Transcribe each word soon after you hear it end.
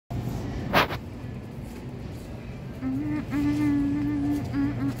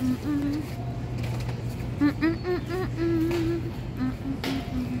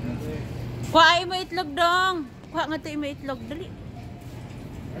Kuha mo itlog dong. Kuha nga to mo itlog dali.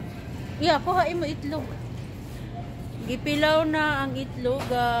 Yeah, kuha mo itlog. Gipilaw na ang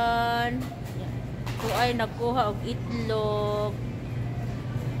itlogan. Kuha nagkuha og itlog.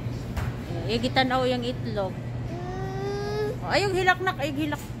 Igitanaw yung itlog. Ayog hilak nak, ayog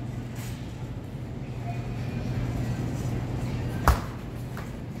hilak.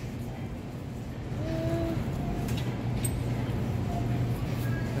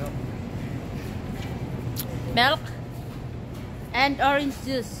 Milk and orange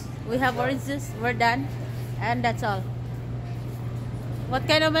juice. We have orange juice. We're done, and that's all. What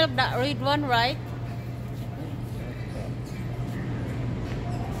kind of milk? That red one, right?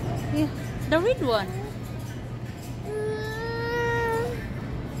 Yeah, the red one.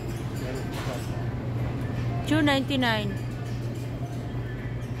 $2.99.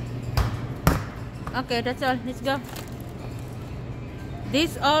 Okay, that's all. Let's go.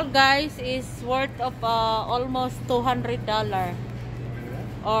 This all, guys, is worth of almost $200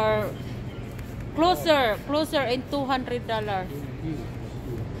 or closer in $200.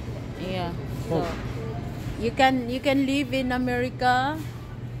 Yeah. So you can live in America.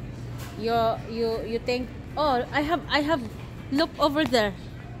 You think, oh, I have look over there.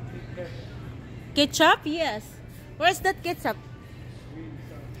 Ketchup? Yes. Where's that ketchup?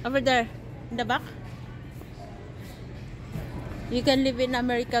 Over there in the back. You can live in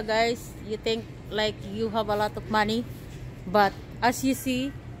America, guys. You think like you have a lot of money, but as you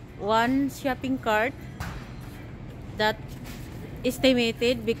see, one shopping cart that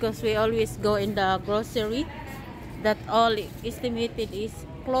estimated, because we always go in the grocery, that all estimated is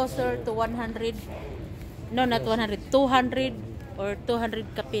closer to 100. No, not 100. 200 or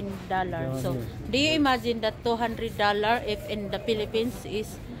 200 kapin dollar. So, do you imagine that $200 if in the Philippines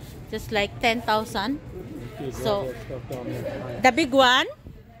is just like 10,000? So, the big one?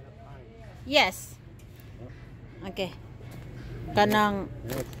 Yes. Okay. Kanang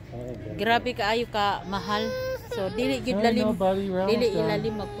grabe kaayo ka mahal. So, dili gid lalim. Dili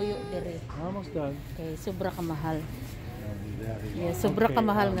ilalim magpuyo dire. Almost done. Okay, sobra ka mahal. Yeah, sobra ka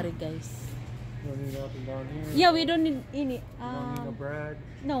mahal nga rin, guys. Yeah, we don't need any. Don't need no bread.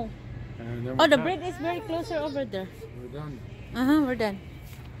 No. Oh, the bread is very closer over there. We're done. We're done.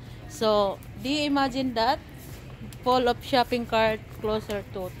 So, do you imagine that? Full of shopping cart, closer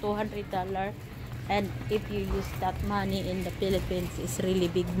to $200. And if you use that money in the Philippines, it's really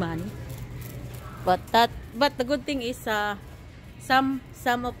big money. But the good thing is some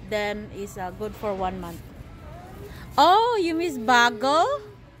of them is good for 1 month. Oh, you miss bagel?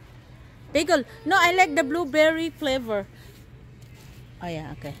 Bagel. No, I like the blueberry flavor. Oh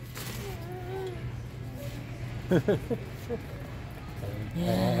yeah, okay.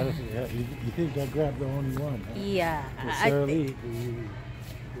 Yeah. You think I grabbed the only one? Huh? Yeah. Sara Lee,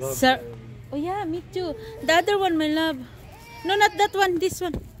 Sir. Oh yeah, me too. The other one, my love. No, not that one. This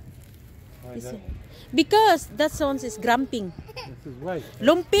one. This one. Because that one is grumping. This is white.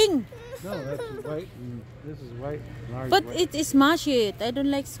 Lumping. No, that's white. And this is white. But white. it is smash it. I don't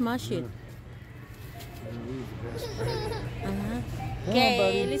like smash it.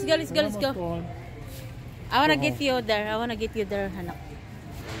 Okay, let's go. I wanna get you there. Hanak.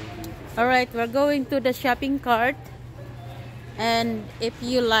 Alright, we're going to the shopping cart. And if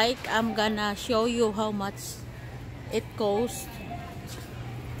you like, I'm gonna show you how much it costs.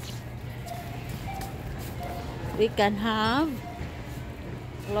 We can have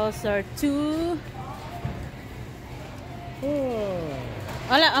closer to.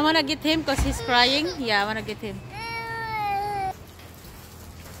 I wanna get him because he's crying. Yeah, I wanna get him.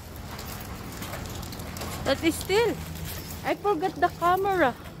 That is still. I forgot the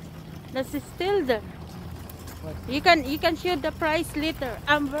camera. That's still there. You can show the price later.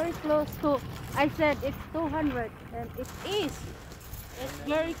 I'm very close to. I said it's 200, and it is. It's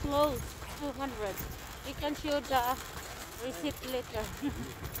very close. 200. You can show the receipt later.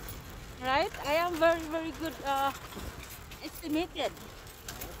 Right? I am very good. Estimated.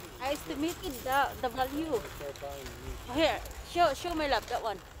 I estimated the value. Here, show my love that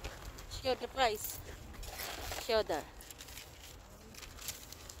one. Show the price. Show there.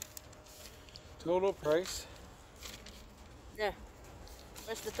 Total price? There.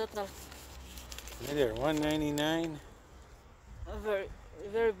 Where's the total? Right there, $199.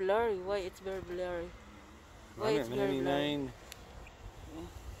 Very blurry. Why it's very blurry? Why it's very blurry?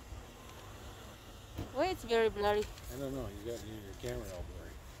 Why it's very blurry? I don't know. You got your camera all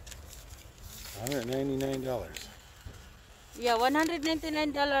blurry. $199. Yeah,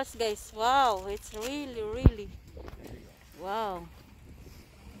 $199, guys. Wow, it's really Wow.